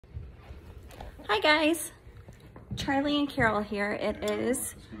Hi guys, Charlie and Carol here. It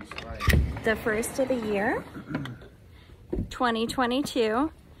is the first of the year,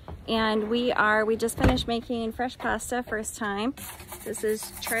 2022, and we just finished making fresh pasta, first time. This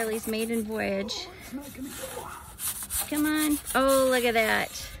is Charlie's maiden voyage. Come on, oh look at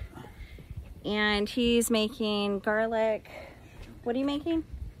that. And he's making garlic, what are you making?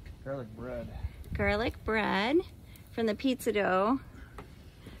 Garlic bread. Garlic bread from the pizza dough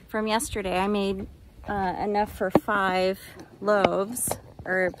from yesterday. I made enough for 5 loaves,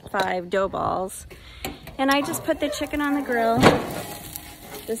 or 5 dough balls. And I just put the chicken on the grill.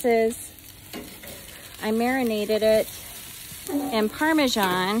 I marinated it in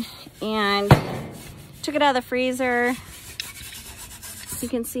Parmesan and took it out of the freezer. You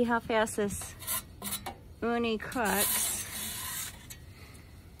can see how fast this uni cooks.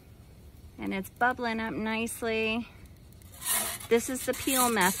 And it's bubbling up nicely. This is the peel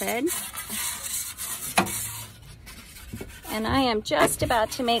method. And I am just about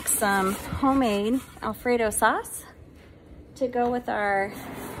to make some homemade Alfredo sauce to go with our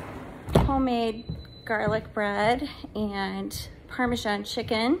homemade garlic bread and Parmesan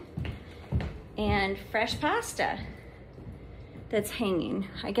chicken and fresh pasta that's hanging.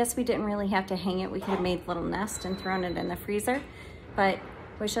 I guess we didn't really have to hang it. We could have made a little nest and thrown it in the freezer, but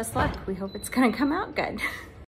wish us luck. We hope it's gonna come out good.